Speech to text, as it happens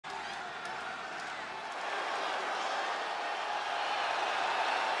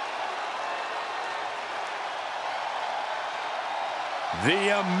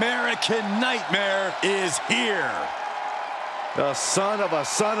The American Nightmare is here. The son of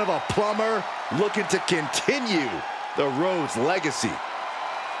a plumber looking to continue the Rhodes legacy.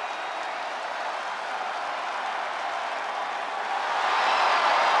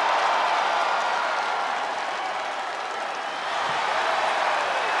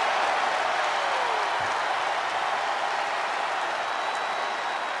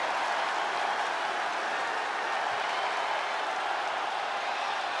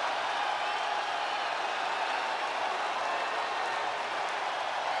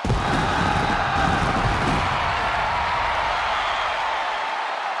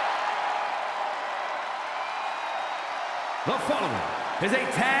 The following is a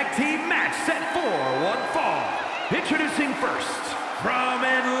tag team match set for one fall. Introducing first, from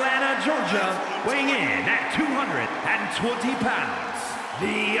Atlanta, Georgia, weighing in at 220 pounds,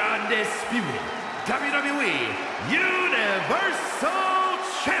 the undisputed WWE Universal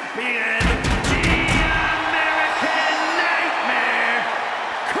Champion, the American Nightmare,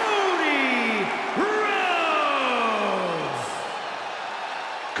 Cody Rhodes.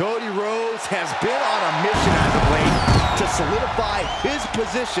 Cody Rhodes has been on a mission as of late to solidify his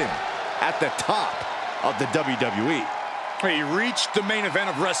position at the top of the WWE. He reached the main event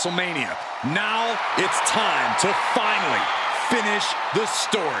of WrestleMania. Now it's time to finally finish the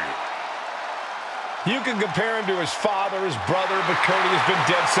story. You can compare him to his father, his brother, but Cody has been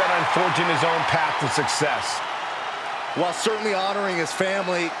dead set on forging his own path to success. While certainly honoring his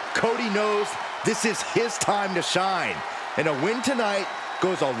family, Cody knows this is his time to shine. And a win tonight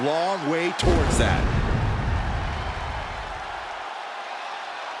goes a long way towards that.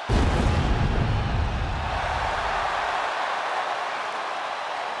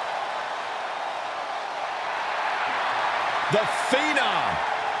 The Phenom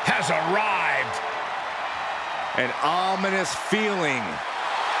has arrived. An ominous feeling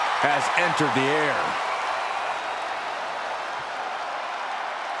has entered the air.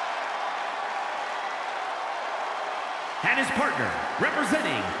 And his partner,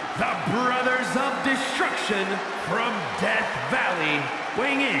 representing the Brothers of Destruction from Death Valley,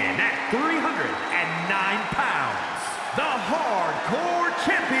 weighing in at 309 pounds, the Hardcore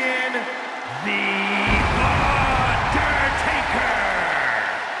Champion, the Undertaker.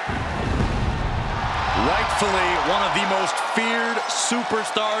 Rightfully one of the most feared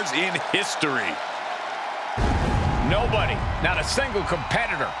superstars in history. Nobody, not a single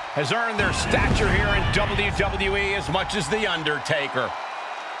competitor, has earned their stature here in WWE as much as The Undertaker.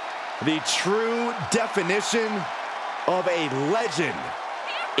 The true definition of a legend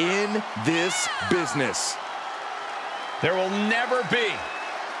in this business. There will never be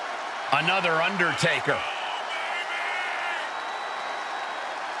another Undertaker.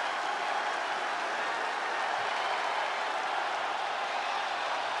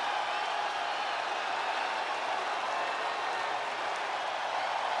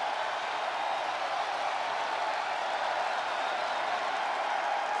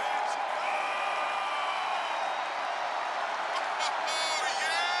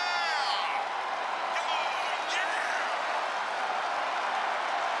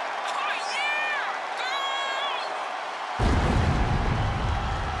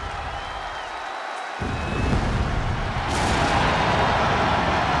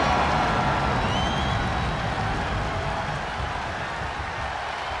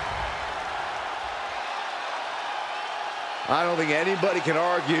 I don't think anybody can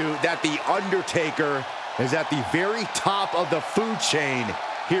argue that The Undertaker is at the very top of the food chain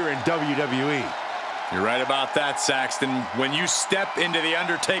here in WWE. You're right about that, Saxton. When you step into The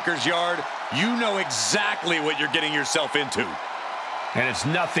Undertaker's yard, you know exactly what you're getting yourself into. And it's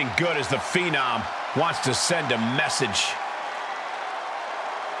nothing good as the Phenom wants to send a message.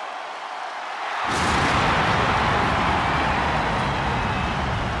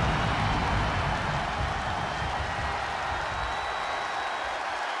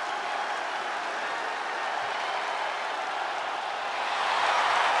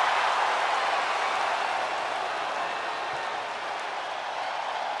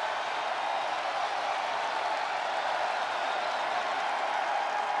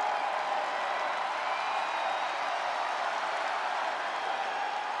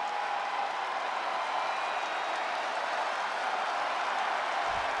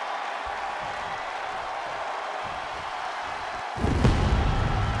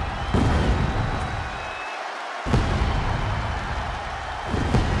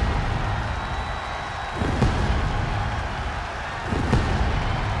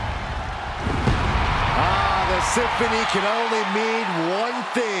 Symphony can only mean one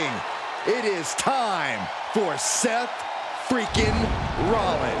thing. It is time for Seth freaking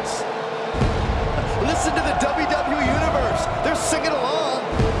Rollins. Listen to the WWE Universe. They're singing along,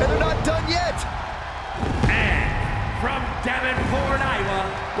 and they're not done yet. And from Davenport, Iowa,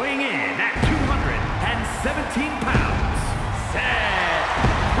 weighing in at 217 pounds, Seth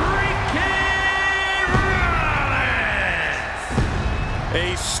freaking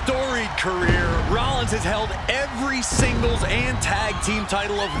Rollins! A storied career, Rollins has held every singles and tag team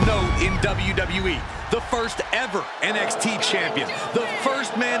title of note in WWE. The first ever NXT champion. The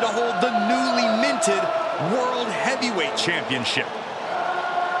first man to hold the newly minted World Heavyweight Championship.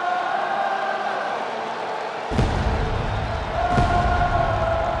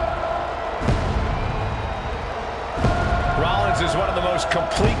 Rollins is one of the most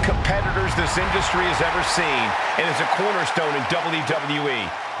complete competitors this industry has ever seen and is a cornerstone in WWE.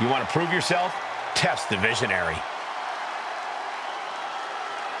 You want to prove yourself? Test the visionary.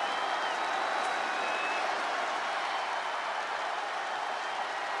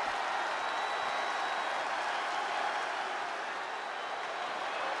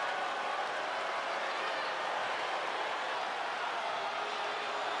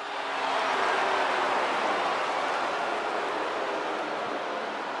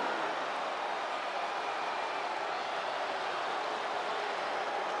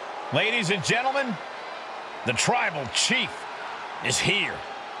 Ladies and gentlemen, the Tribal Chief is here.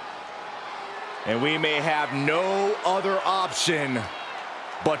 And we may have no other option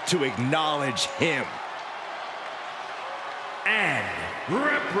but to acknowledge him. And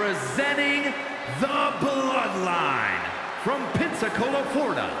representing the Bloodline from Pensacola,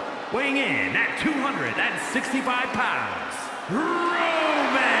 Florida, weighing in at 265 pounds,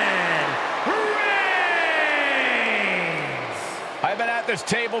 Roman Reigns! I've been at this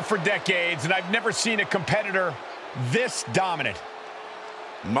table for decades, and I've never seen a competitor this dominant.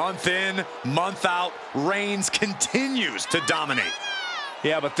 Month in, month out, Reigns continues to dominate.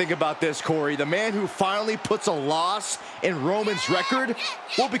 Yeah, but think about this, Corey. The man who finally puts a loss in Roman's record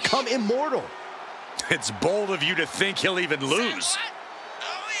will become immortal. It's bold of you to think he'll even lose.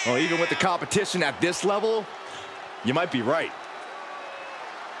 Well, even with the competition at this level, you might be right.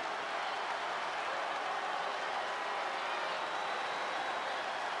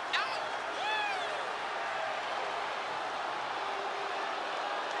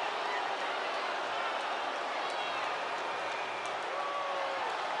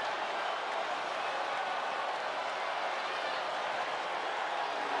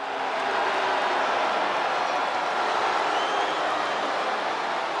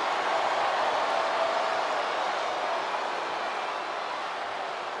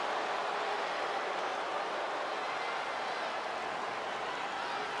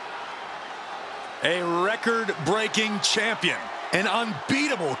 A record-breaking champion, an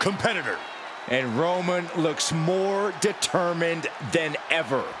unbeatable competitor. And Roman looks more determined than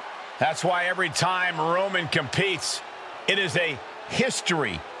ever. That's why every time Roman competes, it is a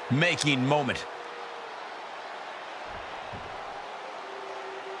history-making moment.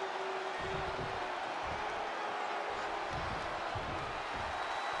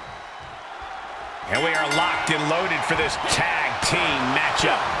 And we are locked and loaded for this tag team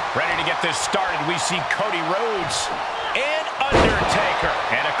matchup. Ready to get this started, we see Cody Rhodes and Undertaker.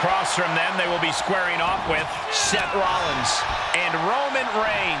 And across from them, they will be squaring off with Seth Rollins and Roman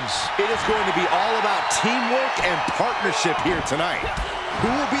Reigns. It is going to be all about teamwork and partnership here tonight. Who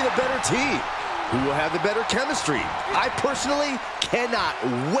will be the better team? Who will have the better chemistry? I personally cannot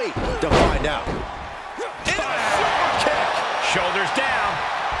wait to find out. Super kick. Shoulders down.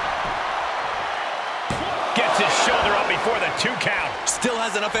 Gets his shoulder up before the 2 count. Still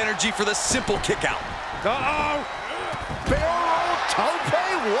has enough energy for the simple kick out. Uh-oh. Barrel tope,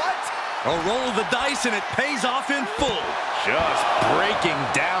 what? A roll of the dice and it pays off in full. Just breaking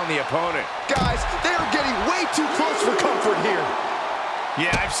down the opponent. Guys, they are getting way too close for comfort here.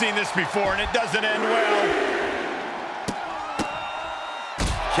 Yeah, I've seen this before and it doesn't end well.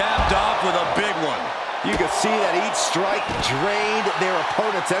 Capped off with a big one. You can see that each strike drained their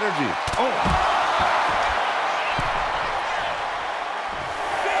opponent's energy. Oh.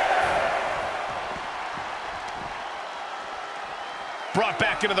 Brought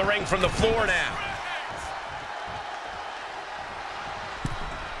back into the ring from the floor now.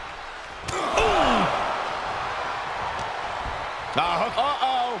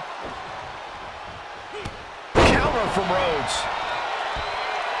 Uh-oh. Counter from Rhodes.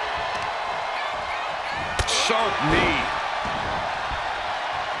 Sharp knee.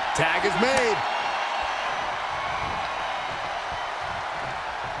 Tag is made.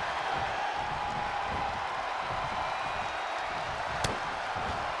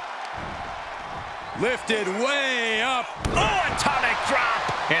 Lifted way up. Oh, atomic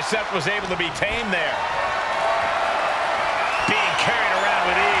drop. And Seth was able to be tamed there. Being carried around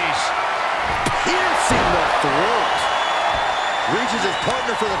with ease. Piercing the throat. Reaches his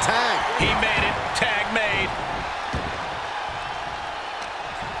partner for the tag. He made it. Tag made.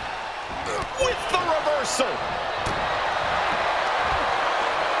 With the reversal.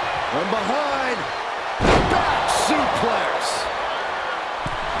 From behind. Back suplex.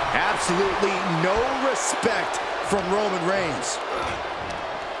 Absolutely no respect from Roman Reigns.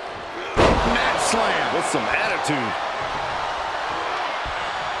 Mat slam with some attitude.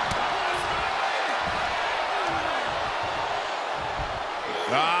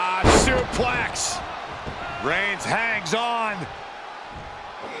 Suplex. Reigns hangs on.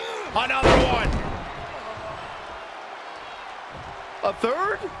 Another one. A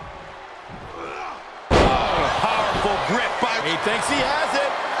third? Oh, powerful grip by... He thinks he has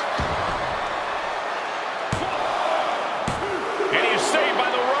it. And he is saved by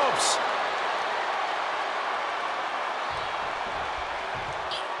the ropes.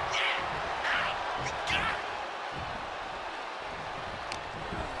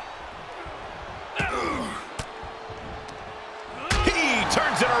 He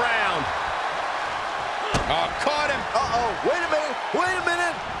turns it around. Oh, caught him. Uh-oh, wait a minute, wait a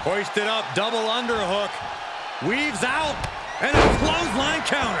minute. Hoisted up, double underhook. Weaves out, and a clothesline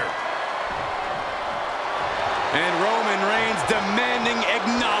counter. And Roman Reigns demanding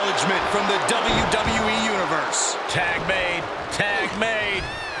acknowledgement from the WWE Universe. Tag made. Tag made.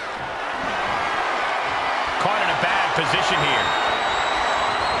 Caught in a bad position here.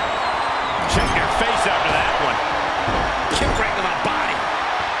 Check your face after that one. Kick right to the body.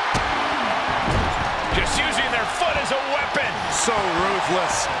 Just using their foot as a weapon. So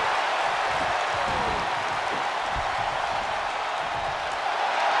ruthless.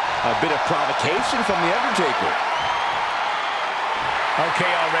 A bit of provocation from The Undertaker. Okay,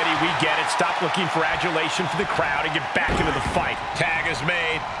 already, we get it. Stop looking for adulation for the crowd and get back into the fight. Tag is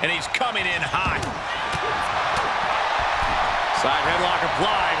made, and he's coming in hot. Side headlock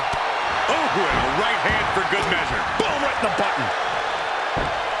applied. Oh, and a right hand for good measure. Boom, right in the button.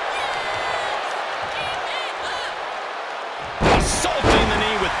 Assaulting the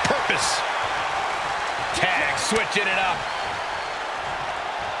knee with purpose. Tag switching it up.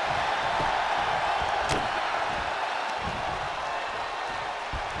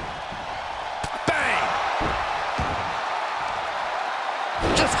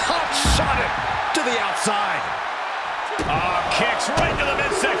 To the outside. Kicks right to the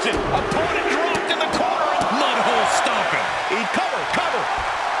midsection. Opponent dropped in the corner. Mud hole stomping. He cover.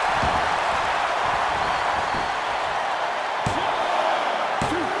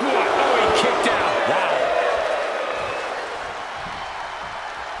 What? Oh, he kicked out. Wow.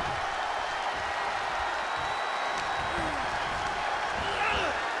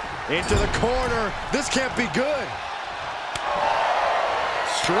 Into the corner. This can't be good.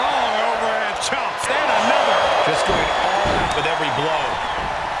 Strong overhead chops. And another. Just going all out with every blow.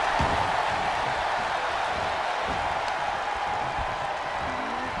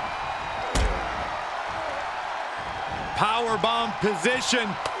 Powerbomb position.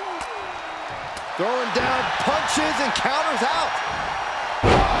 Throwing down punches and counters out.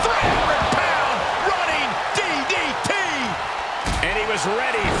 300-pound running DDT. And he was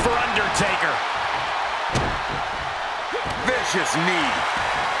ready for Undertaker. Vicious knee.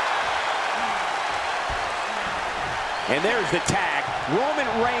 And there's the tag. Roman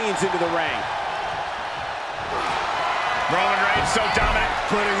Reigns into the ring. Roman Reigns so dominant.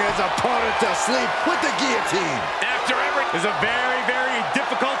 Putting his opponent to sleep with the guillotine. After every... Is a very, very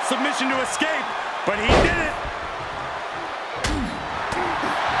difficult submission to escape, but he did it.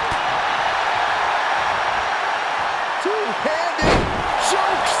 Two-handed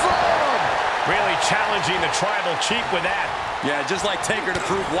choke slam. Really challenging the tribal chief with that. Yeah, just like Taker to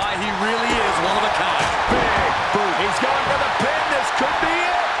prove why he really is one of a kind. Big boot. He's going for the pin. This could be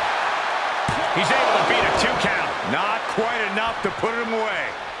it. He's able to beat a 2 count. Not quite enough to put him away.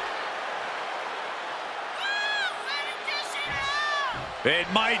 It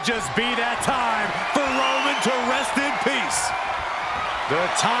might just be that time for Roman to rest in peace. The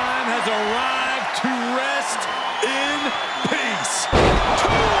time has arrived to rest in peace.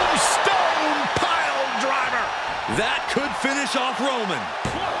 Tombstone pile driver. That could finish off Roman.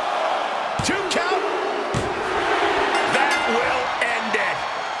 2 count. That will end it.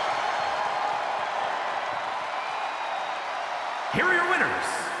 Here are your winners.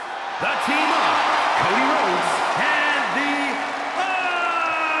 The team of Cody Rhodes and the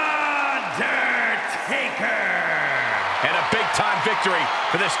Undertaker. And a big-time victory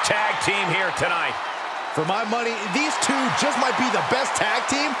for this tag team here tonight. For my money, these two just might be the best tag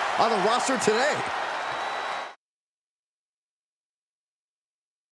team on the roster today.